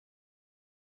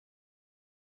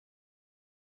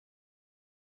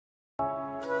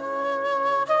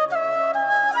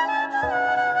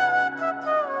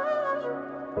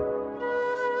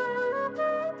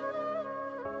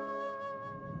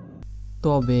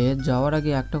তবে যাওয়ার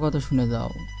আগে একটা কথা শুনে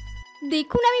যাও।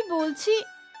 দেখুন আমি বলছি।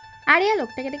 আরিয়া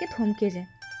লোকটাকে দেখে থমকে যায়,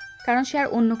 কারণ সে আর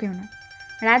অন্য কেউ না,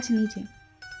 রাজ নিজে।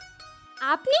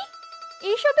 আপনি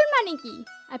এইসবের মানে কি?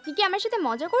 আপনি কি আমার সাথে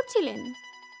মজা করছিলেন?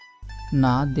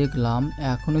 না, দেখলাম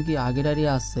এখনো কি আগের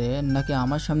আরিয়া আছে নাকি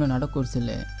আমার সামনে নাটক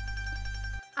করছিলে।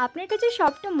 আপনার কাছে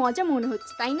সবটা মজা মনে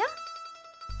হচ্ছে, তাই না?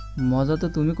 মজা তো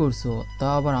তুমি করছো,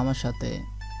 তাও আবার আমার সাথে।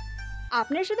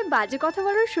 আপনার সাথে বাজে কথা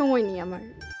বলার সময় নেই আমার।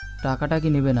 টাকাটা কি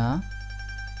নেবে না?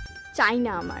 চাই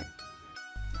না আমার।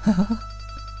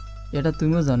 এটা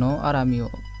তুমিও জানো আর আমিও।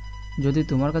 যদি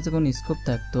তোমার কাছে কোনো স্কোপ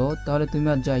থাকতো তাহলে তুমি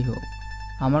আর যাই হোক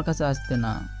আমার কাছে আসতে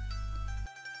না।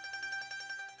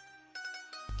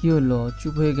 কি হলো,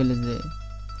 চুপ হয়ে গেলে যে?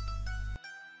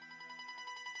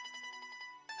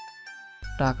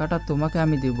 টাকাটা তোমাকে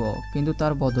আমি দেব, কিন্তু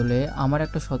তার বদলে আমার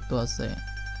একটা শর্ত আছে।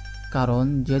 কারণ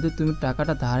যেহেতু তুমি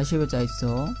টাকাটা ধার হিসেবে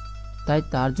চাইছো, তাই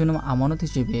তার জন্য আমানত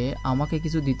হিসেবে আমাকে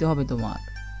কিছু দিতে হবে তোমার।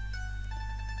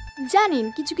 জানেন,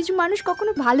 কিছু কিছু মানুষ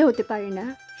কখনো ভালো হতে পারে না,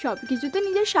 সব কিছুতে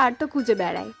নিজের স্বার্থ খুঁজে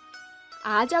বেড়ায়।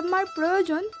 আজ আমার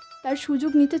প্রয়োজন, তার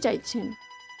সুযোগ নিতে চাইছেন।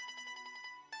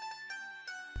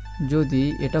 যদি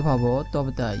এটা ভাবো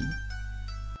তবে তাই।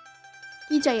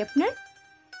 কি চাই আপনার?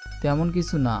 তেমন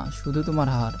কিছু না, শুধু তোমার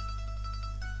হার।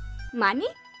 মানে?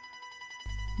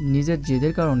 নিজের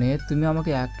জেদের কারণে তুমি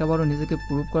আমাকে একটাবারও নিজেকে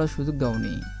প্রুভ করার সুযোগ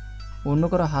দাওনি। অন্য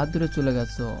কারো হাত ধরে চলে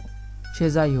গেছো। সে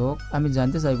যাই হোক, আমি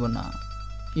জানতে চাইবো না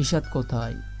ঈশাদ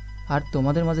কোথায় আর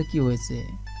তোমাদের মাঝে কি হয়েছে।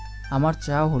 আমার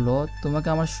চাওয়া হলো তোমাকে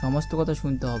আমার সমস্ত কথা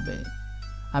শুনতে হবে।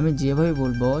 আমি যেভাবে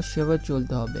বলবো সেভাবে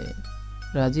চলতে হবে।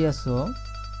 রাজি আছো?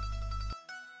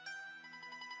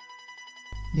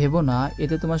 ভেবো না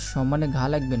এতে তোমার সম্মানে ঘা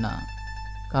লাগবে না,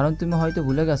 কারণ তুমি হয়তো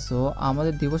ভুলে গেছো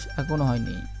আমাদের দিবস এখনো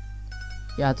হয়নি।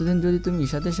 এতদিন যদি তুমি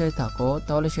ঈশাদের সাথে থাকো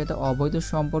তাহলে সেটা অবৈধ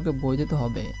সম্পর্কে বৈধ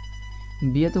হবে।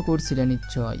 বিয়ে তো করছিলে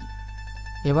নিশ্চয়,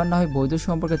 এবার না হয় বৈধ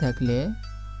সম্পর্কে থাকলে।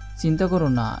 চিন্তা করো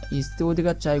না, স্ত্রী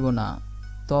অধিকার চাইবো না।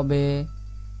 তবে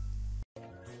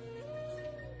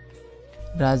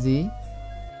রাজি?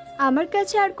 আমার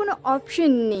কাছে আর কোনো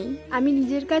অপশন নেই। আমি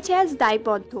নিজের কাছে আজ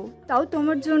দায়বদ্ধ, তাও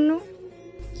তোমার জন্য।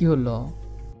 কি হলো?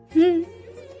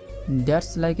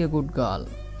 That's like a good girl.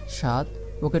 সাত,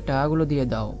 ওকে টাকাগুলো দিয়ে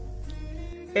দাও।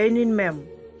 এই নিন ম্যাম।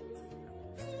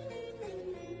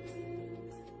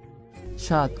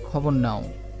 সাত, খবর নাও।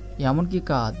 এমন কি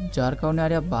কাজ যার কারণে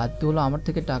আরিয়া বাধ্য হলো আমার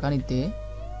থেকে টাকা নিতে?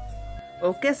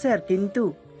 ওকে স্যার, কিন্তু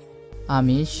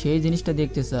আমি সেই জিনিসটা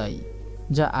দেখতে চাই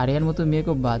যা আরিয়ার মতো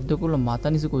মেয়েকে বাধ্য করলো মাথা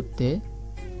নিচু করতে।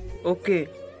 ওকে।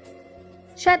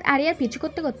 সাদ আরিয়ার পিছু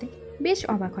করতে করতে বেশ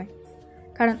অবাক হয়,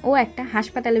 কারণ ও একটা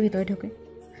হাসপাতালের ভিতরে ঢোকে।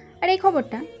 আর এই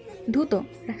খবরটা দ্রুত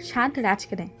সাদ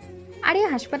রাজকে দেয়। আরিয়া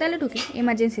হাসপাতালে ঢুকে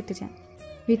এমার্জেন্সিতে যায়।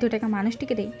 ভিতর থাকা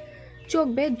মানুষটিকে দেয় চোখ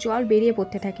বেয়ে জল বেরিয়ে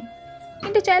পড়তে থাকে,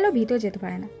 কিন্তু চাইলেও ভিতরে যেতে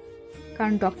পারে না,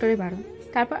 কারণ ডক্টরের বারণ।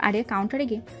 তারপর আরিয়া কাউন্টারে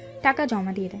গিয়ে টাকা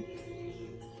জমা দিয়ে দেয়।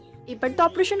 এবার তো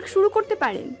অপারেশন শুরু করতে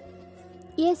পারেন।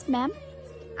 Yes ma'am.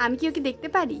 আমি কি ওকে দেখতে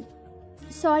পারি?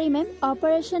 সরি ম্যাম,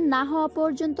 অপারেশন না হওয়া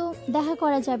পর্যন্ত দেখা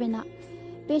করা যাবে না,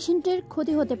 পেশেন্টের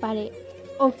ক্ষতি হতে পারে।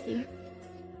 ওকে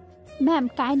ম্যাম,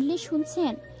 কাইন্ডলি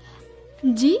শুনছেন?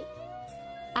 জি।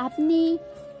 আপনি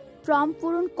ফর্ম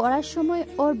পূরণ করার সময়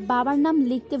ওর বাবার নাম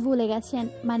লিখতে ভুলে গেছেন,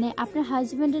 মানে আপনার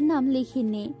হাজব্যান্ডের নাম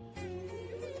লিখিনি।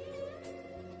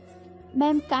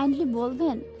 ম্যাম কাইন্ডলি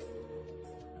বলবেন।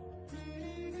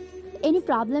 Any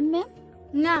problem ma'am?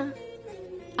 না।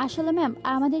 আসলে ম্যাম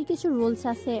আমাদের কিছু রুলস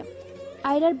আছে।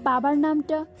 আয়রার বাবার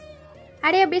নামটা।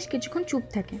 আরিয়া বেশ কিছুক্ষণ চুপ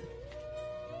থাকে।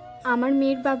 আমার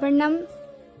মেয়ের বাবার নাম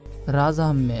রাজ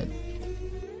আহমেদ।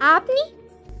 আপনি?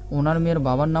 ওনার মেয়ের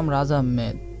বাবার নাম রাজ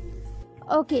আহমেদ।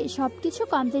 ওকে, সব কিছু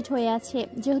কমপ্লিট হয়ে আছে।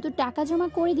 যেহেতু টাকা জমা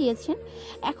করে দিয়েছেন,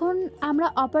 এখন আমরা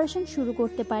অপারেশন শুরু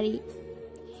করতে পারি।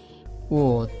 ও,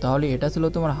 তাহলে এটা ছিল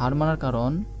তোমার হার মানার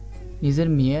কারণ? নিজের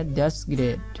মেয়ে, দ্যাটস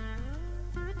গ্রেট।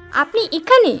 আপনি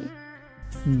এখানে?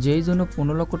 যেই জন্য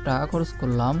 15 লক্ষ টাকা খরচ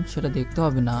করলাম সেটা দেখতে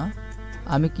হবে না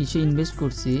আমি কিসে ইনভেস্ট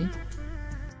করছি?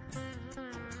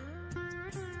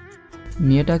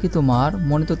 মেয়েটা কি তোমার?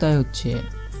 মনে তো তাই হচ্ছে।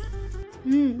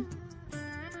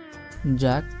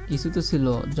 যাক, কিছু তো ছিল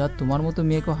যা তোমার মতো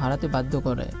মেয়েকে হারাতে বাধ্য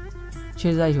করে। সে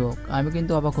যাই হোক, আমি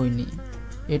কিন্তু অবাক হইনি,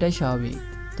 এটাই স্বাভাবিক।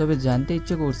 তবে জানতে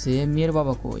ইচ্ছে করছে মেয়ের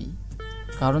বাবা কই,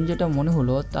 কারণ যেটা মনে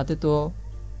হলো তাতে তো।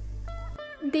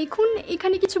 দেখুন,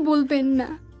 এখানে কিছু বলবেন না।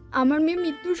 আমার মেয়ে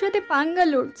মৃত্যুর সাথে পাঙ্গা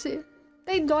লড়ছে,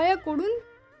 তাই দয়া করুন।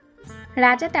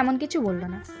 রাজা তেমন কিছু বলল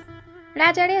না।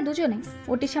 রাজ আরিয়া দুজনে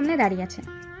ওটির সামনে দাঁড়িয়ে আছে।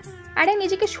 আরিয়া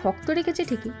নিজেকে শক্ত রেখেছে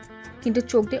ঠিকই, কিন্তু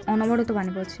চোখ দিয়ে অনবরত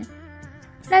বাণী বলছে।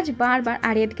 রাজ বারবার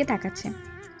আরিয়ার দিকে তাকাচ্ছে।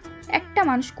 একটা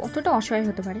মানুষ কতটা অসহায়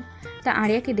হতে পারে তা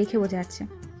আরিয়াকে দেখে বোঝা যাচ্ছে।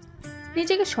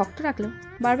 নিজেকে শক্ত রাখলেও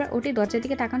বারবার ওটি দরজার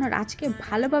দিকে তাকানো রাজকে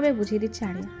ভালোভাবে বুঝিয়ে দিচ্ছে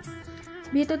আরিয়া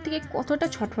ভেতর থেকে কতটা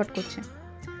ছটফট করছে।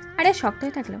 আরিয়া শক্ত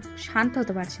হয়ে থাকলেও শান্ত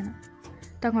হতে পারছে না।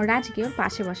 তখন রাজ গিয়ে ওর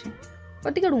পাশে বসে,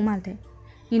 ওর দিকে রুমাল দেয়,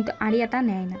 কিন্তু আরিয়া তা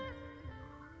নেয় না।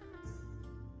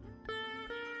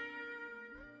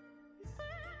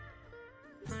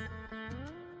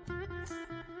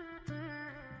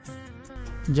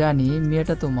 জানি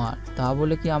মেয়েটা তোমার, তা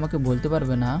বলে কি আমাকে বলতে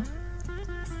পারবে না?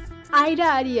 আয়রা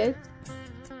আরিয়া।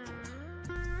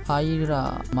 আইরা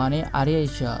মানে আরিয়া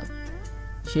ইশাদ।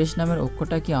 শেষ নামের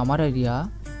অক্ষরটা কি আমার আরিয়া?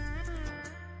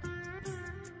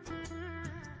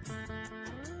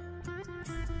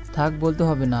 থাক, বলতে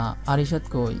হবে না। আর ইশাদ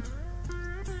কই?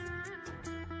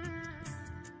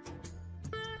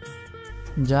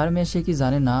 যার মেয়ে সে কি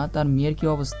জানে না তার মেয়ের কি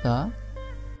অবস্থা?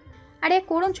 আরিয়া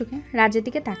করুণ চোখে রাজের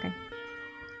দিকে তাকায়।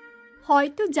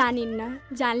 হয়তো জানেন না,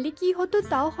 জানলে কি হতো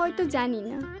তাও হয়তো জানি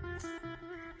না।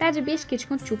 রাজ বেশ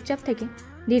কিছুক্ষণ চুপচাপ থেকে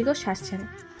দীর্ঘশ্বাস ছাড়ে।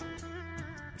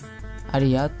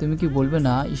 আরিয়া, তুমি কি বলবে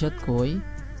না ইশাদ কই?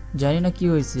 জানি না কি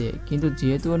হয়েছে, কিন্তু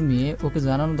যেহেতু ওর মেয়ে, ওকে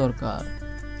জানানো দরকার।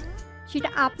 সেটা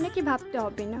আপনাকে ভাবতে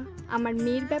হবে না, আমার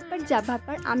মেয়ের ব্যাপার যা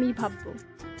ভাববার আমি ভাববো।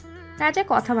 রাজা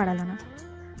কথা বাড়ালো না।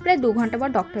 প্রায় 2 ঘন্টা পর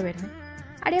ডক্টর বের হয়।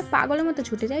 আরিয়া পাগলের মতো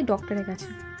ছুটে যায় ডক্টরের কাছে।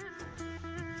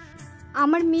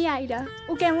 আমার মেয়ে আয়রা,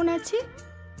 ও কেমন আছে?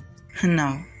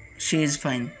 নাও, শি ইজ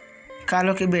ফাইন। কাল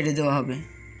ওকে বেড়ে দেওয়া হবে।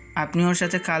 আপনি ওর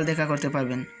সাথে কাল দেখা করতে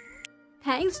পারবেন।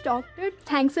 Thanks doctor,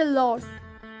 thanks a lot.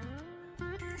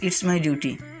 It's my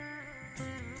duty.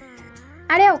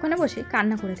 Area ওখানে বসে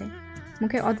কান্না করে দেয়।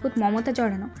 মুখে অদ্ভুত মমতা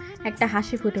জড়ানো একটা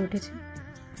হাসি ফুটে উঠেছে।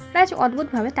 রাজ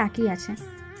অদ্ভুতভাবে তাকিয়ে আছে।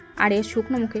 আরিয়ার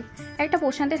শুকনো মুখে একটা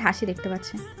প্রশান্তের হাসি দেখতে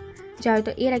পাচ্ছে, যা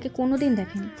হয়তো এর আগে কোনোদিন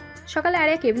দেখেনি। সকালে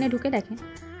আরিয়া কেবিনে ঢুকে দেখে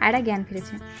আয়রা জ্ঞান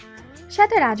ফিরেছে,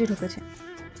 সাথে রাজও ঢুকেছে।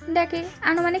 দেখে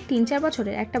আনুমানিক 3-4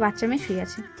 বছরের একটা বাচ্চা মেয়ে শুয়ে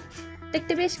আছে,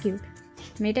 দেখতে বেশ কিউট।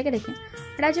 মেয়েটাকে দেখে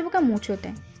রাজের বুকে মুচড়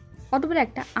দেয়, অদ্ভুত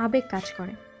একটা আবেগ কাজ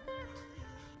করে।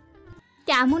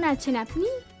 কেমন আছেন আপনি?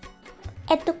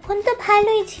 এতক্ষণ তো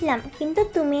ভালোই ছিলাম, কিন্তু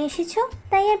তুমি এসেছো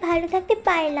তাই আর ভালো থাকতে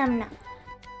পারলাম না।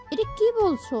 এটা কি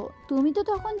বলছো? তুমি তো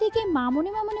তখন থেকে মামুনি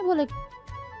মামুনি বলে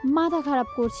মাথা খারাপ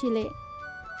করছিলে।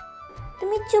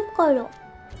 তুমি চুপ করো।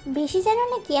 বেশি জানো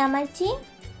নাকি আমার চেয়ে?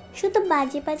 শুধু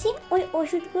বাজে বাজে ওই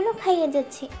ওষুধগুলো খাইয়ে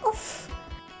যাচ্ছে। উফ।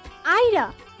 আয়রা,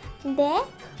 দেখ,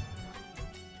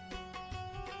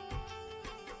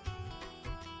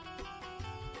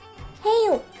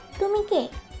 হেইও, তুমি কে?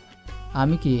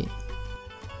 আমি কি?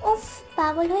 উফ,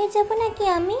 পাগল হয়ে যাব নাকি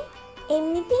আমি?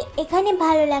 এমনিতেই এখানে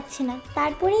ভালো লাগছে না,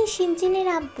 তারপরেই সিনচিনের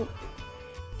আব্বু।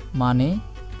 মানে?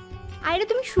 আয়রা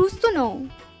তুমি সুস্থ নও।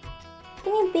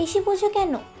 তুমি বেশি বোঝো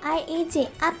কেন? আর এই যে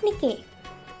আপনি কে?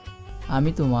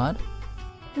 আমি তোমার।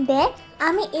 দেখ,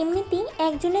 আমি এমনিতেই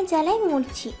একজনের জ্বালায়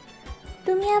মরছি,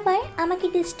 তুমি আবার আমাকে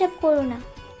ডিস্টার্ব করো না।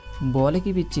 বলে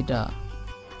কি পিচ্ছিটা?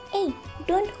 এই,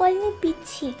 ডোন্ট কল মি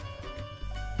পিচ্ছি।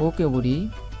 ওকে বুড়ি।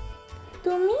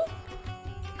 তুমি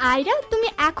আয়রা তুমি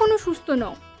এখনো সুস্থ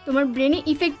নও, তোমার ব্রেনে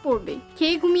ইফেক্ট পড়বে,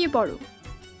 খেয়ে ঘুমিয়ে পড়ো।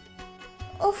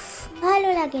 উফ, ভালো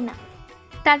লাগে না।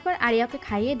 তারপর আরিয়াকে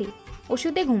খাইয়ে দিই,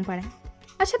 ওষুধে ঘুম পাড়ায়।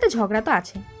 আর সাথে ঝগড়া তো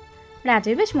আছে।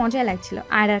 রাজের বেশ মজা লাগছিল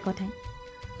আয়রার কথায়।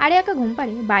 আরিয়াকে ঘুম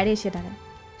পাড়িয়ে বাইরে এসে দাঁড়ায়,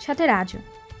 সাথে রাজও।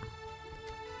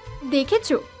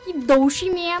 দেখেছো কি দৌষী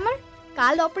মেয়ে আমার?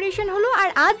 কাল অপারেশন হলো আর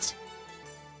আজ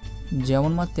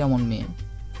যেমন মা তেমন মেয়ে।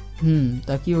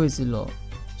 তা কি হয়েছিল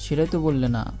সেটাই তো বললে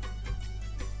না।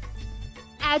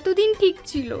 এতদিন ঠিক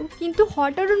ছিল, কিন্তু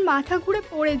হঠাৎ ওর মাথা ঘুরে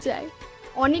পড়ে যায়।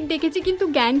 অনেক দেখেছি কিন্তু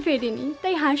জ্ঞান ফেরেনি,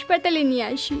 তাই হাসপাতালে নিয়ে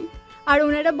আসি। আর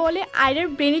ওনারা বলে আয়রার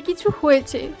ব্রেনে কিছু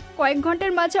হয়েছে, কয়েক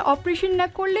ঘন্টার মাঝে অপারেশন না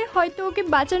করলে হয়তো ওকে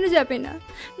বাঁচানো যাবে না,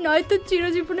 নয়তো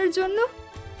চিরজীবনের জন্য।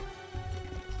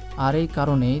 আর এই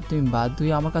কারণেই তুমি বাধ্য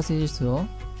হয়ে আমার কাছে এসেছো?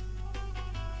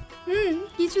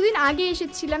 কিছুদিন আগে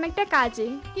এসেছিলাম একটা কাজে,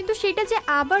 কিন্তু সেটা যে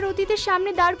আবার অতীতের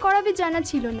সামনে দাঁড় করাবে জানা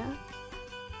ছিল না।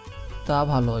 তা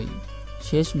ভালোই,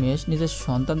 শেষমেশ নিজের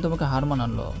সন্তান তোমাকে হার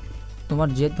মানালো, তোমার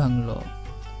জেদ ভাঙলো।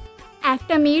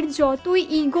 একটা মেয়ের যতই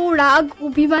ইগো, রাগ,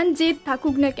 অভিমান, জেদ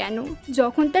থাকুক না কেন,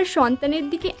 যখন তার সন্তানের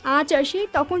দিকে আঁচ আসে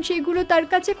তখন সেগুলো তার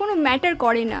কাছে কোনো ম্যাটার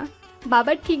করে না।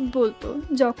 বাবা ঠিক বলতো,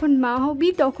 যখন মা হবি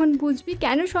তখন বুঝবি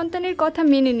কেন সন্তানের কথা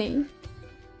মেনে নেই।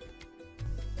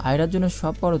 আয়রার জন্য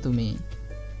সব পারো তুমি।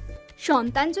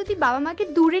 সন্তান যদি বাবা মাকে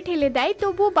দূরে ঠেলে দেয়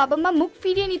তবুও বাবা মা মুখ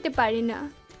ফিরিয়ে নিতে পারে না।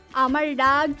 আমার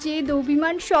রাগ, জেদ,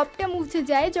 অভিমান সবটা মুছে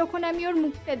যায় যখন আমি ওর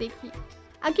মুখটা দেখি।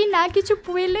 আগে না কিছু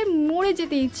পেলে মরে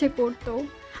যেতে ইচ্ছে করতো,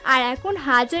 আর এখন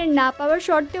হাজার না পাওয়ার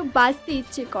সত্ত্বেও বাঁচতে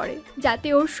ইচ্ছে করে, যাতে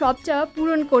ওর সব চাওয়া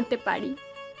পূরণ করতে পারি।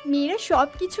 মেয়েরা সব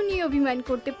কিছু নিয়ে অভিমান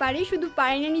করতে পারে, শুধু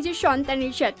পারে না নিজের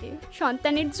সন্তানের সাথে।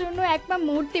 সন্তানের জন্য এক পা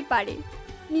মরতে পারে,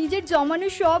 নিজের জমানো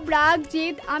সব রাগ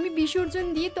জেদ আমি বিসর্জন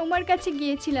দিয়ে তোমার কাছে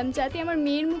গিয়েছিলাম, যাতে আমার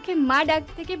মেয়ের মুখে মা ডাক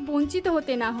থেকে বঞ্চিত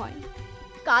হতে না হয়।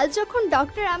 কাল যখন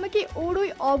ডক্টর আমাকে ওর ওই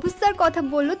অবস্থার কথা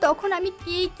বললো, তখন আমি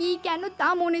কে কি কেন তা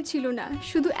মনে ছিল না।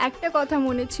 শুধু একটা কথা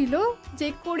মনে ছিল, যে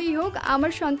করেই হোক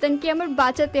আমার সন্তানকে আমার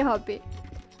বাঁচাতে হবে,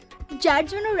 যার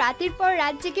জন্য রাতের পর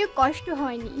রাত জেগে কষ্ট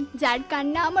হয়নি, যার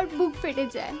কান্না আমার বুক ফেটে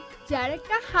যায়, যার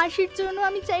একটা হাসির জন্য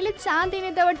আমি চাইলে চাঁদ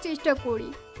এনে দেওয়ার চেষ্টা করি।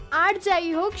 আর যাই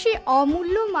হোক, সেই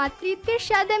অমূল্য মাতৃত্বের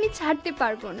স্বাদ আমি ছাড়তে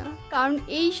পারবো না, কারণ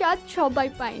এই স্বাদ সবাই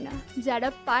পায় না, যারা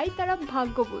পায় তারা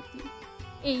ভাগ্যবতী।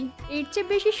 এর চেয়ে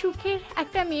বেশি সুখের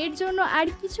একটা মেয়ের জন্য আর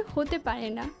কিছু হতে পারে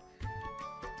না।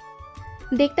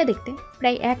 দেখতে দেখতে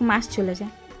প্রায় 1 মাস চলে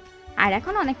যায়। আর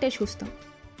এখন অনেকটাই সুস্থ।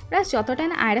 রাজ যতটা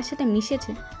না আয়রার সাথে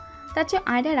মিশেছে, তার চেয়ে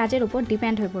আয়রা রাজের উপর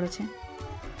ডিপেন্ড হয়ে পড়েছে।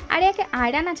 আরিয়াকে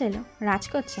আয়রা না চাইলেও রাজ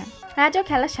করছে, রাজও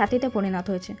খেলার সাথীতে পরিণত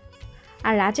হয়েছে।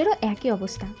 আর রাজেরও একই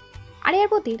অবস্থা। আরিয়ার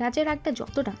প্রতি রাজের রাগটা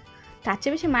যতটা, তার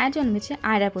চেয়ে বেশি মায়া জন্মেছে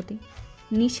আয়রার প্রতি।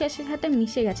 নিঃশ্বাসের সাথে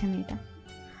মিশে গেছে মেয়েটা।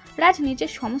 রাজ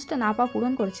নিজের সমস্ত না পাওয়া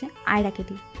পূরণ করেছে আয়রাকে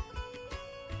দিয়ে।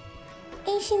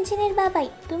 এই সিনচিনের বাবাই,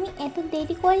 তুমি এত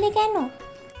দেরি করলে কেন?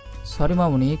 সরি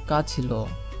মামুনি, কাজ ছিল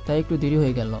তাই একটু দেরি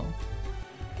হয়ে গেল।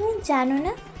 তুমি জানো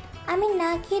না আমি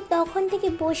না খেয়ে তখন থেকে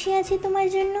বসে আছি তোমার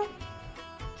জন্য।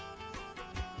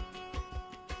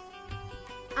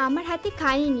 আমার হাতে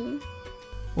খাইনি।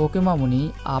 ওকে মামুনি,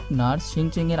 আপনার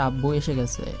সিংচিংয়ের আব্বু এসে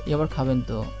গেছে, এবার খাবেন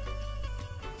তো?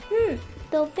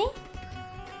 তবে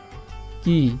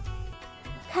কি?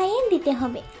 খাইয়ে দিতে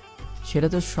হবে। সেটা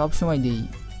তো সব সময় দিই।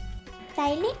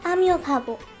 তাইলে আমিও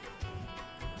খাবো।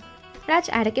 রাজ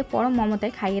আয়রাকে পরম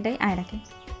মমতায় খাইয়ে দেয় আয়রাকে।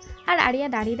 আর আরিয়া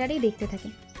দাঁড়িয়ে দাঁড়িয়ে দেখতে থাকে।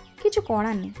 কিছু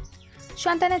করার নেই,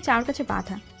 সন্তানের চার কাছে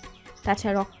বাধা।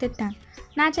 তাছাড়া রক্তের টান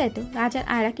না চাইতো রাজ আর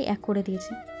আয়রাকে এক করে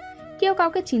দিয়েছে। কেউ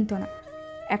কাউকে চিনত না।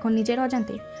 এখন নিজের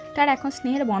অজান্তে তার এখন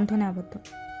স্নেহের বন্ধনে আবদ্ধ।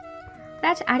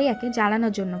 রাজ আরিয়াকে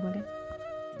জ্বালানোর জন্য বলে,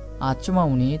 আচ্ছা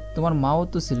মামুনি, তোমার মাও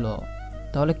তো ছিল,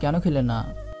 তাহলে কেন খেলে না?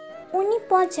 উনি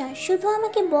পচা, শুধু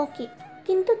আমাকে বকে,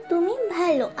 কিন্তু তুমি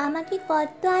ভালো, আমাকে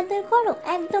কত আদর করো,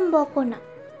 একদম বকো না।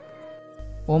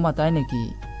 ও মা, তাই নাকি?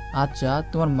 আচ্ছা,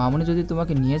 তোমার মামুনি যদি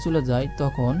তোমাকে নিয়ে চলে যায়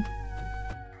তখন?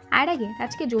 আয়রাকে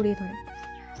রাজকে জড়িয়ে ধরে,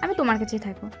 আমি তোমার কাছেই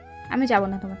থাকবো, আমি যাব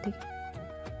না তোমার থেকে।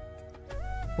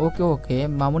 ওকে ওকে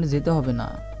মামুনি, যেতে হবে না।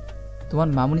 তোমার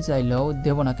মামুনি চাইলেও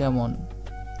দেব না, কেমন?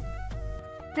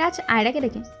 রাজ আয়রাকে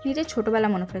দেখে নিজের ছোটবেলা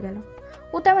মনে পড়ে গেল।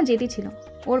 ও তো আমার জেদি ছিল,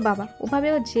 ওর বাবা ওভাবে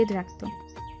ওর জেদ রাখতো।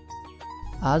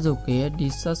 আজ ওকে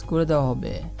ডিসচার্জ করে দেওয়া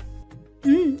হবে।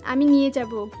 আমি নিয়ে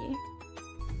যাব ওকে।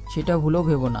 সেটা ভুলেও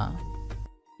ভেবো না।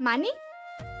 মানে?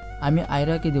 আমি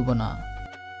আয়রাকে দেব না।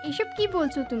 এসব কি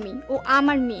বলছো তুমি? ও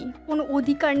আমার মেয়ে, কোনো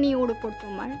অধিকার নেই ওর ওপর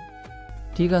তোমার।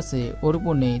 ঠিক আছে, ওর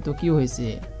উপর নেই তো কি হয়েছে?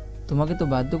 তোমাকে তো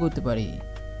বাধ্য করতে পারি।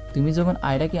 তুমি যখন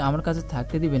আয়রাকে আমার কাছে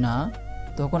থাকতে দিবে না,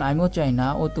 তখন আমিও চাই না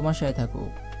ও তোমার সাথে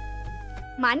থাকুক।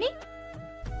 মানে?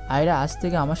 আয়রা আজ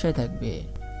থেকে আমার সাথে থাকবে,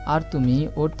 আর তুমি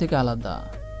ওর থেকে আলাদা।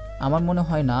 আমার মনে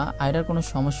হয় না আয়রার কোনো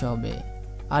সমস্যা হবে,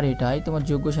 আর এটাই তোমার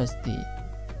যোগ্য শাস্তি।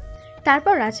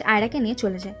 তারপর রাজ আয়রাকে নিয়ে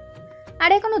চলে যায়।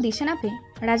 আর কোনো দিশা না পেয়ে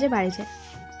রাজের বাড়ি যায়,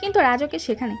 কিন্তু রাজ ওকে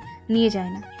সেখানে নিয়ে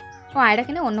যায় না। ও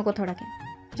আয়রাকে নিয়ে অন্য কোথাও রাখে,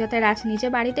 যাতে রাজ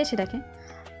নিজের বাড়িতে এসে দেখে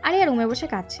আরিয়া রুমে বসে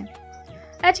কাঁদছে।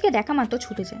 রাজকে দেখা মাত্র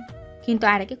ছুটে যায়, কিন্তু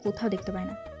আয়রাকে কোথাও দেখতে পায়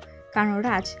না, কারণ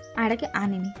রাজ আয়রাকে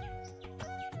আনেনি।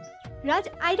 রাজ,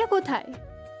 আয়রা কোথায়?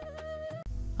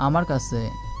 আমার কাছে।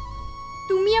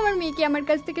 তুমি আমার মেয়েকে আমার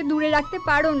কাছ থেকে দূরে রাখতে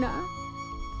পারো না।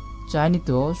 চাইনি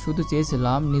তো, শুধু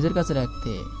চেয়েছিলাম নিজের কাছে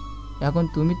রাখতে। এখন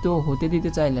তুমি তো হতে দিতে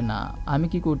চাইলে না, আমি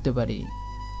কি করতে পারি?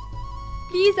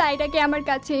 প্লিজ আয়রাকে আমার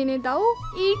কাছে এনে দাও।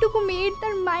 এইটুকু মেয়ের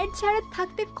তার মায়ের ছাড়া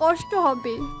থাকতে কষ্ট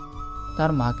হবে।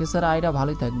 তার মাকে ছাড়া আয়রা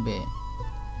ভালোই থাকবে।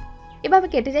 এভাবে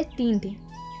কেটে যায় 3 দিন।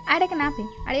 আয়রাকে না পেয়ে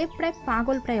আর এ প্রায়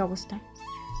পাগল প্রায় অবস্থা।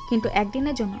 কিন্তু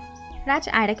একদিনের জন্য রাজ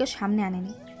আয়রাকে সামনে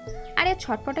আনেনি, আর এর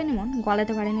ছটপটানি মন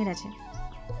গলাতে পারেনি রাজে।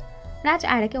 রাজ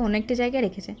আয়রাকে অন্য একটি জায়গায়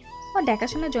রেখেছে, ও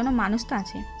দেখাশোনার জন্য মানুষ তো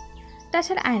আছে।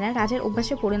 তাছাড়া আয়রা রাজের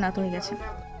অভ্যাসে পরিণত হয়ে গেছে,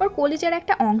 ওর কলিজার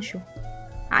একটা অংশ।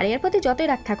 আর এর প্রতি যতই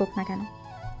রাগ থাকুক না কেন,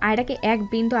 আয়রাকে এক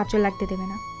বিন্দু আঁচল লাগতে দেবে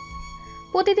না।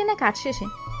 প্রতিদিনের কাজ শেষে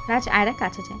রাজ আয়রার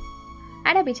কাছে যায়।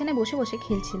 আয়রা বিছানায় বসে বসে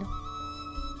খেলছিল।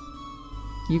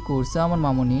 কি করছে আমার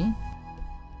মামুনি?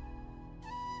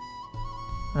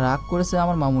 রাগ করেছে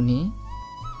আমার মামুনি?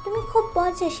 তুমি খুব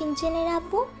পচা সিনচিনের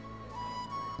আব্বু।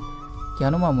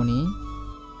 কেন মামুনি?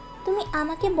 তুমি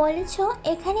আমাকে বলেছো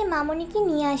এখানে মামনিকে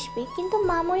নিয়ে আসবে, কিন্তু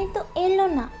মামনি তো এলো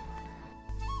না।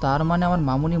 তার মানে আমার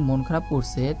মামুনি মন খারাপ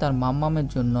করছে তার মাম্মামের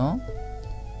জন্য?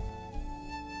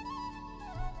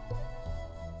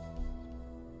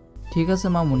 ঠিক আছে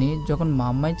মামুনি, যখন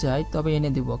মাম্মাই চাই তবে এনে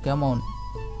দিব, কেমন?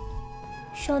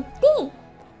 সত্যি?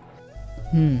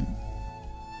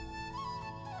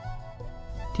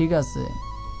 ঠিক আছে,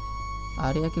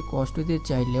 আরিয়াকে কষ্ট দিয়ে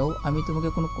চাইলেও আমি তোমাকে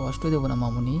কোনো কষ্ট দেবো না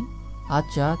মামুনি।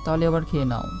 আচ্ছা তাহলে আবার খেয়ে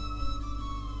নাও।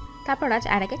 তারপর রাজ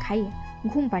আরিয়াকে খাইয়ে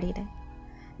ঘুম পাড়িয়ে দেয়।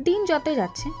 দিন যতই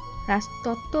যাচ্ছে রাজ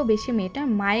তত বেশি মেয়েটা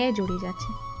মায়ায় জড়িয়ে যাচ্ছে,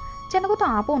 যেন কত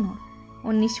আপন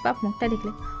ওর নিষ্পাপ মুখটা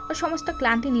দেখলে ওর সমস্ত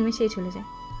ক্লান্তি নিমেষেই চলে যায়।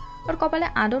 ওর কপালে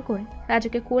আদর করে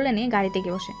রাজুকে কোলে নিয়ে গাড়িতে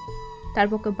গিয়ে বসে, তার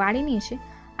বুকে বাড়ি নিয়ে এসে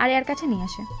আরিয়ার কাছে নিয়ে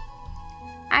আসে।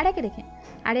 আরিয়াকে দেখে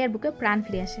আরিয়ার বুকে প্রাণ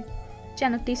ফিরে আসে,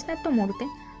 যেন তৃষ্ণার্ত মরুতে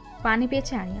পানি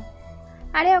পেয়েছে আরিয়া।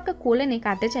 আরিয়া ওকে কোলে নিয়ে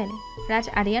কাঁদতে চাইলে রাজ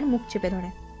আরিয়ার মুখ চেপে ধরে।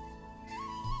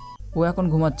 ও এখন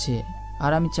ঘুমাচ্ছে,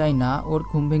 আর আমি চাই না ওর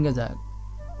ঘুম ভেঙে যাক।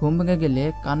 ঘুম ভেঙে গেলে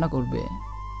কান্না করবে।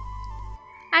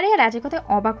 আরিয়া রাজের কথায়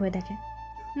অবাক হয়ে দেখে,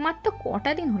 মাত্র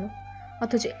কটা দিন হলো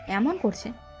অথচ এমন করছে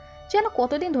যেন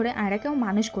কতদিন ধরে আরিয়াকেও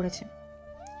মানুষ করেছে।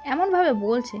 এমনভাবে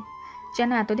বলছে যেন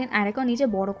এতদিন আরিয়াকেও নিজে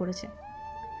বড় করেছে।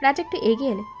 রাজ একটু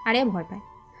এগিয়ে এলে আরিয়া ভয় পায়,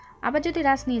 আবার যদি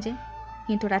রাজ নিয়ে যায়।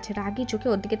 কিন্তু রাজের রাগি চোখে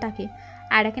ওর দিকে তাকিয়ে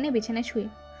আরিয়াকে নিয়ে বিছানায় শুয়ে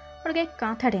ওর গায়ে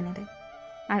কাঁথা টেনে দেয়,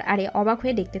 আর আরিয়া অবাক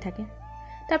হয়ে দেখতে থাকে।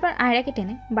 তারপর আরিয়াকে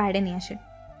টেনে বাইরে নিয়ে আসে।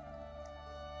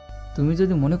 তুমি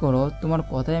যদি মনে করো তোমার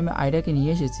কথায় আমি আয়রাকে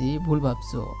নিয়ে এসেছি, ভুল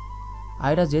ভাবছো।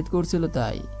 আয়রা জেদ করছিল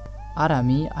তাই, আর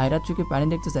আমি আয়রার চোখে পানি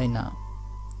দেখতে চাই না।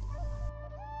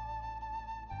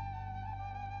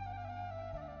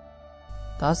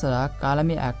 তাছাড়া কাল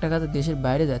আমি একটা কাজে দেশের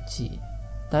বাইরে যাচ্ছি,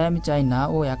 তাই আমি চাই না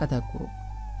ও একা থাকুক,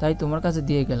 তাই তোমার কাছে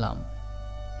দিয়ে গেলাম।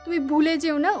 তুমি ভুলে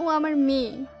যেও না ও আমার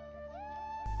মেয়ে।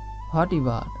 হট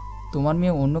এবার, তোমার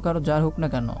মেয়ে অন্য কারো যার হোক না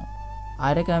কেন,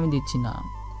 আয়রাকে আমি দিচ্ছি না।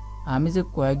 আমি যে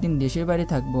কয়েকদিন দেশের বাইরে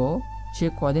থাকবো, সে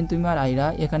কদিন তুমি আর আয়রা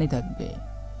এখানেই থাকবে।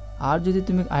 আর যদি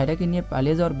তুমি আয়রাকে নিয়ে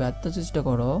পালিয়ে যাওয়ার ব্যর্থ চেষ্টা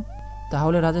করো,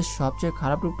 তাহলে রাজের সবচেয়ে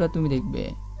খারাপ রূপটা তুমি দেখবে।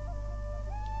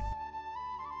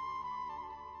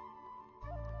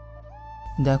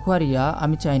 দেখো আরিয়া,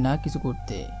 আমি চাই না কিছু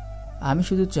করতে। আমি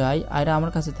শুধু চাই আয়রা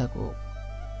আমার কাছে থাকুক।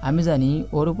 আমি জানি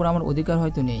ওর উপর আমার অধিকার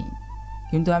হয়তো নেই,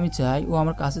 কিন্তু আমি চাই ও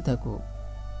আমার কাছে থাকুক।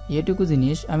 এটুকু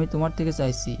জিনিস আমি তোমার থেকে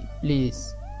চাইছি, প্লিজ।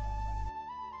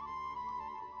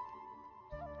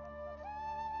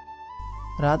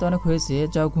 রাত অনেক হয়েছে,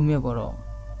 যাও ঘুমিয়ে পড়ো।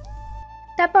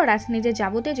 তারপর রাজ নিজের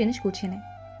যাবতীয় জিনিস গুছিয়ে নেয়।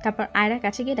 তারপর আয়রার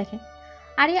কাছে গিয়ে দেখে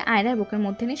আরিয়া আয়রার বুকের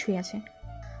মধ্যে নিয়ে শুয়ে আছে।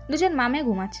 দুজন মামে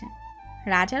ঘুমাচ্ছে।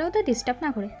 রাজ আর ওদের ডিস্টার্ব না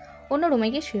করে অন্য রুমে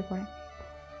গিয়ে শুয়ে পড়ে।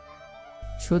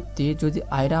 সত্যি যদি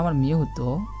আয়রা আমার মেয়ে হতো,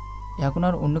 এখন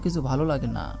আর অন্য কিছু ভালো লাগে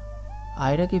না।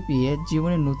 আয়রাকে পেয়ে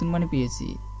জীবনের নতুন মানে পেয়েছি।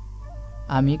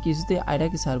 আমি কিছুতে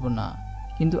আয়রাকে ছাড়বো না,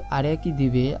 কিন্তু আয়রা কি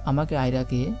দিবে আমাকে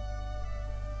আয়রাকে?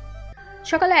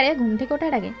 সকালে আরিয়া ঘুম থেকে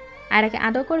ওঠার আগে আয়রাকে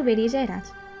আদর করে বেরিয়ে যায় রাজ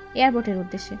এয়ারপোর্টের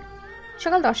উদ্দেশ্যে।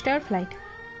 সকাল 10টার ফ্লাইট।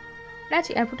 রাজ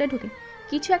এয়ারপোর্টে ঢুকে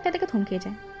কিছু একটা দেখে থমকে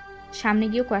যায়। সামনে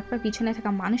গিয়েও কয়েকবার পিছনে থাকা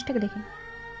মানুষটাকে দেখে।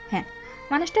 হ্যাঁ,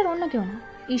 মানুষটার অন্য কেউ না,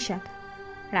 ঈশাদ।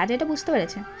 রাজ এটা বুঝতে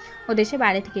পেরেছে ও দেশে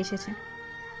বাইরে থেকে এসেছে।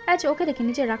 রাজ ওকে দেখে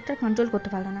নিজের রাগটা কন্ট্রোল করতে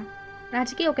পারল না। রাজ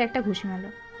গিয়ে ওকে একটা ঘুষি মারল।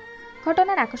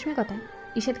 ঘটনার আকস্মিকতায়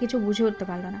ঈশাদ কিছু বুঝে উঠতে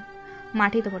পারল না,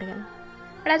 মাটিতে পড়ে গেল।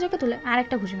 রাজ ওকে তুলে আর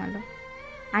একটা ঘুষি মারল।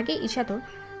 আগে ঈশাদ ওর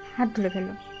হাত ধরে ফেলল।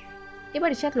 এবার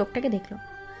ঈশাদ লোকটাকে দেখল।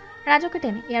 রাজ ওকে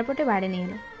টেনে এয়ারপোর্টে বাইরে নিয়ে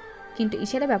এলো, কিন্তু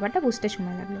ঈশাদের ব্যাপারটা বুঝতে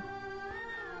সময় লাগলো।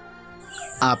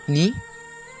 আপনি?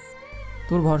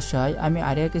 তোর ভরসায় আমি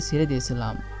আরিয়াকে ছেড়ে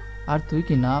দিয়েছিলাম, আর তুই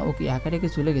কি না ওকে একা রেখে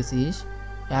চলে গেছিস?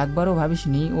 একবারও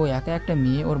ভাবিসনি ও একা একটা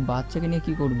মেয়ে ওর বাচ্চাকে নিয়ে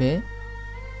কি করবে?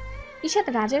 ঈশাদ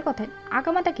রাজের কথায়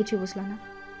আগামাতা কিছু বুঝল না।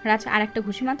 রাজ আর একটা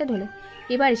ঘুষি মারতে ধরলে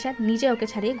এবার ঈশাদ নিজে ওকে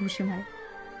ছাড়িয়ে ঘুষি মারে।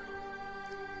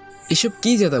 এসব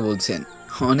কি যাতা বলছেন?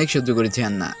 অনেক সহ্য করেছি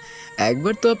না।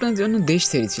 একবার তো আপনার জন্য দেশ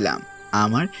ছেড়েছিলাম,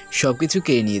 আমার সব কিছু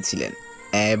কেড়ে নিয়েছিলেন।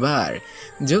 এবার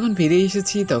যখন ফিরে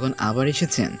এসেছি তখন আবার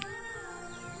এসেছেন।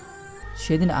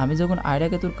 সেদিন আমি যখন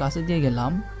আয়রাকে তোর কাছে দিয়ে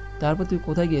গেলাম, তারপর তুই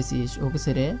কোথায় গিয়েছিস ওকে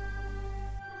ছেড়ে?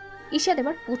 ঈশাদ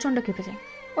এবার প্রচণ্ড কেঁপে যায়।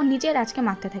 ও নিজে রাজকে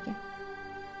মারতে থাকে।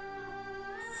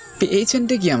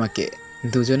 পেয়েছেনটা কি আমাকে?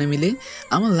 দুজনে মিলে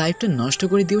আমার লাইফটা নষ্ট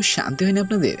করে দিয়েও শান্তি হয়নি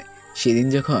আপনাদের? সেদিন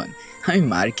যখন আমি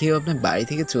মার খেয়েও আপনার বাড়ি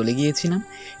থেকে চলে গিয়েছিলাম,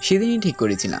 সেদিনই ঠিক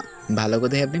করেছিলাম ভালো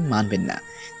কথায় আপনি মানবেন না,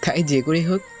 তাই যে করে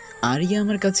হোক আরিয়া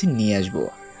আমার কাছে নিয়ে আসবো।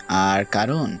 আর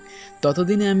কারণ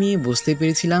ততদিনে আমি বুঝতে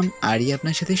পেরেছিলাম আরিয়া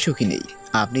আপনার সাথে সুখী নেই।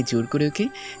 আপনি জোর করে ওকে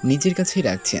নিজের কাছে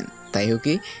রাখছেন, তাই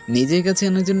ওকে নিজের কাছে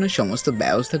আনার জন্য সমস্ত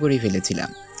ব্যবস্থা করে ফেলেছিলাম।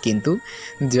 কিন্তু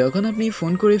যখন আপনি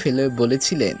ফোন করে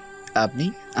বলেছিলেন আপনি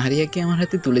আরিয়াকে আমার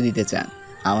হাতে তুলে দিতে চান,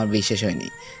 আমার বিশ্বাস হয়নি।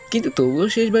 কিন্তু তবুও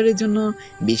শেষবারের জন্য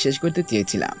বিশ্বাস করতে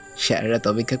চেয়েছিলাম। সারা রাত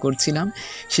অপেক্ষা করছিলাম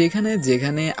সেখানে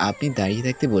যেখানে আপনি দাঁড়িয়ে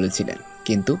থাকতে বলেছিলেন,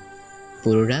 কিন্তু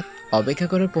পুরো রাত অপেক্ষা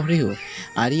করার পরেও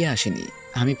আরিয়া আসেনি।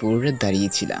 আমি পুরো রাত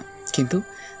দাঁড়িয়েছিলাম, কিন্তু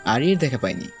আরিয়ার দেখা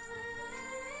পাইনি।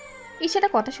 ঈশাটা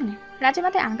কথা শুনে রাজের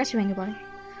মাথায় আকাশ ভেঙে পড়ে,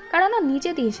 কারণ ও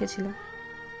নিজে দিয়ে এসেছিল।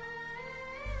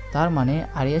 তার মানে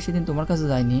আরিয়া সেদিন তোমার কাছে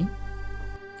যায়নি?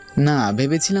 না,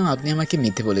 ভেবেছিলাম আপনি আমাকে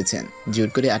মিথ্যে বলেছেন, জোর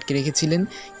করে আটকে রেখেছিলেন,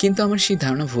 কিন্তু আমার সেই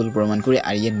ধারণা ভুল প্রমাণ করে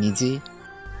আরিয়া নিজে।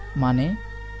 মানে?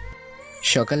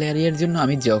 সকালে আরিয়ার জন্য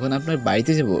আমি যখন আপনার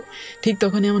বাড়িতে যাব ঠিক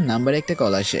তখনই আমার নাম্বারে একটা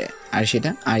কল আসে, আর সেটা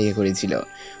আরিয়া করেছিল।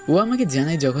 ও আমাকে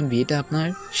জানায় যখন বিয়েটা আপনার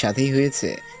সাথেই হয়েছে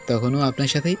তখন ও আপনার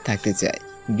সাথেই থাকতে চায়।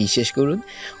 বিশ্বাস করুন,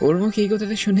 ওর মুখে এই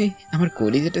কথাটা শুনে আমার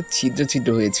কলিজাটা ছিদ্র ছিদ্র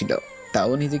হয়েছিল।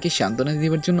 তাও নিজেকে সান্ত্বনা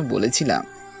দেওয়ার জন্য বলেছিলাম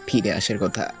ফিরে আসার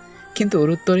কথা, কিন্তু ওর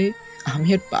উত্তরে আমি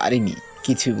আর পারিনি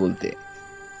কিছু বলতে।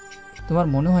 তোমার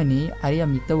মনে হয়নি আরিয়া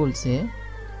মিথ্যা বলছে?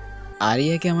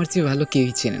 আরিয়াকে আমার চেয়ে ভালো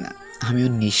কেউই চেনে না। আমি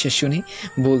ওর নিঃশ্বাস শুনে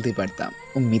বলতে পারতাম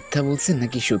ও মিথ্যা বলছে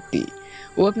নাকি সত্যি।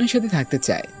 ও আপনার সাথে থাকতে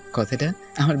চায়, কথাটা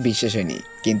আমার বিশ্বাস হয়নি,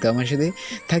 কিন্তু আমার সাথে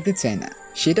থাকতে চায় না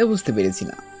সেটা বুঝতে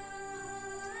পেরেছিলাম।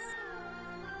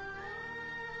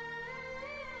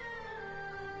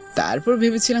 তারপর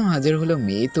ভেবেছিলাম হাজার হলো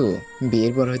মেয়ে তো,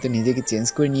 বিয়ের পর হয়তো নিজেকে চেঞ্জ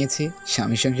করে নিয়েছে,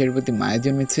 স্বামী সংসারের প্রতি মায়া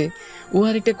জন্মেছে। ও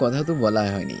আর একটা কথা তো বলা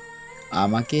হয়নি,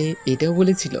 আমাকে এটাও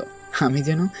বলেছিল আমি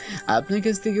যেন আপনার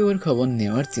কাছ থেকে ওর খবর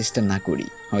নেওয়ার চেষ্টা না করি,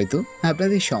 হয়তো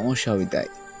আপনাদের সমস্যা হবে তাই।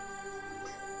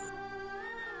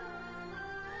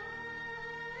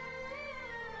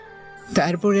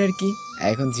 তারপরে আর কি,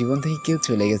 এখন জীবন থেকে কেউ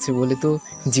চলে গেছে বলে তো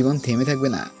জীবন থেমে থাকবে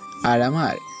না। আর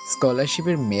আমার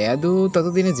স্কলারশিপের মেয়াদও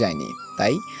ততদিনে যায়নি,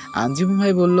 তাই আঞ্জুম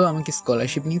ভাই বললো আমাকে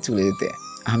স্কলারশিপ নিয়ে চলে যেতে।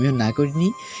 আমিও না করিনি,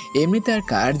 এমনিতে আর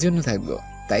কার জন্য থাকবো,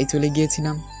 তাই চলে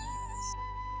গিয়েছিলাম।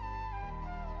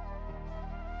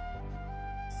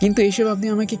 কিন্তু এসব আপনি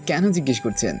আমাকে কেন জিজ্ঞেস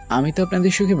করছেন? আমি তো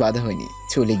আপনাদের সুখে বাধা হয়নি,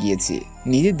 চলে গিয়েছি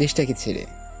নিজের দেশটাকে ছেড়ে।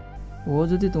 ও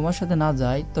যদি তোমার সাথে না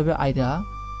যায় তবে আয়রা?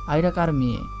 আয়রা কার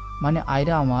মেয়ে? মানে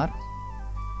আয়রা আমার?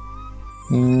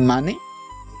 মানে?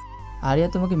 আরিয়া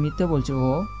তোমাকে মিথ্যে বলছে।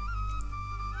 ও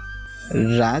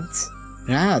রাজ?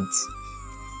 রাজ?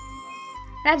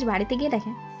 রাজ বাড়িতে গিয়ে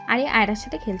দেখে আরিয়া আয়রার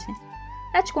সাথে খেলছে।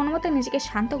 রাজ কোনো মতে নিজেকে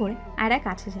শান্ত করে আয়রার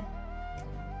কাছে যায়।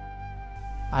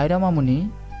 আয়রা মামুনি?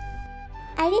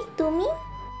 আরে তুমি?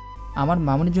 আমার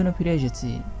মামুনির জন্য ফিরে এসেছি।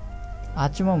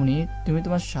 আচ্ছা মামুনি, তুমি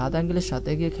তোমার 7 আঙ্কেলের সাথে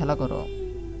গিয়ে খেলা করো।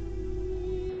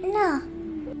 না।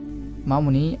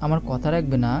 মামুনি, আমার কথা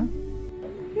রাখবে না?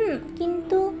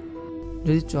 কিন্তু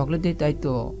যদি চকলেট দিই তাই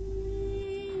তো?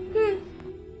 হুম।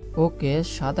 ওকে,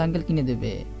 7 আঙ্কেল কিনে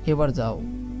দেবে, এবার যাও।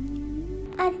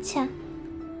 আচ্ছা।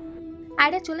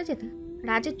 আয়রা চলে যেতে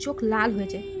রাজের চোখ লাল হয়ে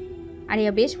যায়।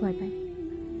 আরিয়া বেশ ভয় পায়।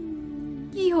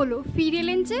 কি হলো, ফিরে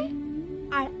এলেন যে?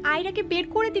 আর আয়রাকে বের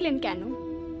করে দিলেন কেন?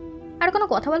 আর কোনো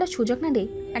কথা বলার সুযোগ না দিয়ে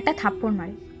একটা থাপ্পড়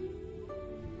মারে।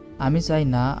 আমি চাই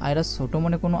না আয়রা ছোট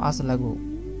মনে কোনো আশা লাগুক।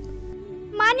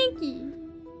 মানে কি?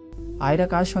 আয়রা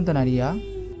কার সন্তান আরিয়া?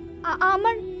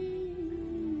 আমার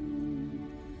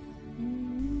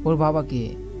ওর বাবা কে?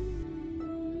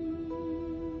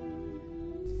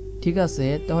 ঠিক আছে,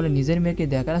 তাহলে নিজের মেয়েকে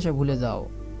দেখার আশা ভুলে যাও,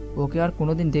 ওকে আর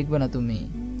কোনোদিন দেখবে না তুমি।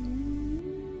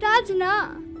 রাজ না।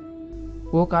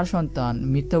 ও কার সন্তান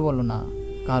মিথ্যা বলো না,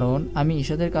 কারণ আমি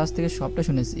ঈশাদের কাছ থেকে সবটা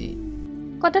শুনেছি।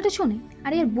 কথাটা শুনে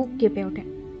আরিয়ার বুক কেঁপে ওঠে।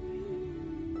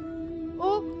 ও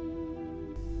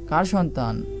কার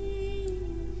সন্তান?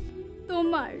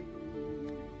 তোমার।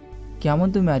 কেমন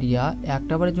তুমি আরিয়া,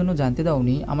 একটাবারের জন্য জানতে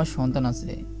দাওনি আমার সন্তান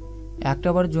আছে?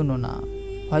 একটাবারের জন্য না,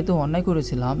 হয়তো অন্যায়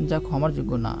করেছিলাম যা ক্ষমার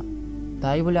যোগ্য না,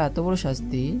 তাই বলে এত বড়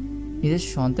শাস্তি? নিজের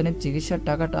সন্তানের চিকিৎসার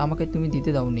টাকাটা আমাকে তুমি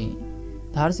দিতে দাওনি,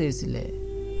 ধার চেয়েছিলে।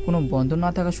 কোনো বন্ধন না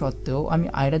থাকা সত্ত্বেও আমি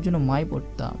আয়রার জন্য মাই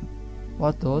পড়তাম,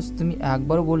 অথচ তুমি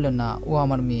একবারও বললে না ও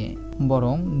আমার মেয়ে,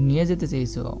 বরং নিয়ে যেতে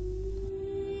চেয়েছো।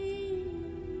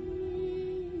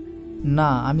 না,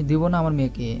 আমি দিব না আমার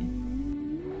মেয়েকে।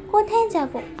 কোথায়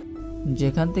যাব?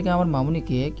 যেখান থেকে আমার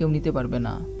মামুনিকে কেউ নিতে পারবে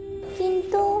না।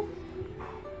 কিন্তু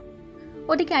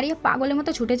ওদিকে আরিয়া পাগলের মতো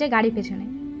ছুটে যায় গাড়ি পেছনে,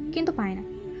 কিন্তু পায় না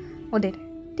ওদের।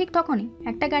 ঠিক তখনই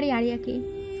একটা গাড়ি আরিয়াকে